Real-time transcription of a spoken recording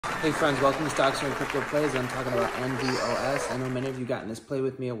Hey friends, welcome to Stocks and Crypto Plays. I'm talking about NVOS. I know many of you got in this play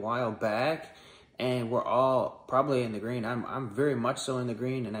with me a while back, and we're all probably in the green. I'm very much so in the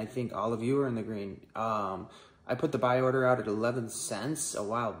green, and I think all of you are in the green. I put the buy order out at 11 cents a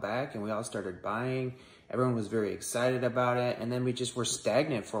while back, and we all started buying. Everyone was very excited about it, and then we just were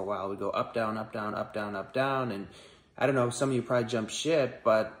stagnant for a while. We go up, down, up, down, up, down, up, down, and I don't know, some of you probably jumped ship,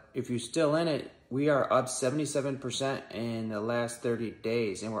 but if you're still in it, we are up 77% in the last 30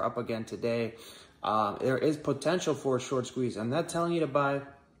 days, and we're up again today. There is potential for a short squeeze. I'm not telling you to buy.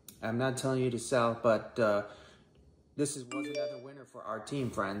 I'm not telling you to sell, but this was another winner for our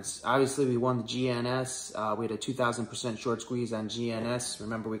team, friends. Obviously, we won the GNS. We had a 2,000% short squeeze on GNS.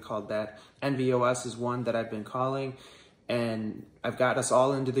 Remember, we called that. NVOS is one that I've been calling, and I've got us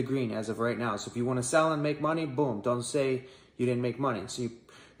all into the green as of right now. So if you want to sell and make money, boom. Don't say you didn't make money. So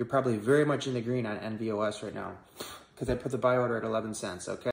you're probably very much in the green on NVOS right now because I put the buy order at 11 cents, okay?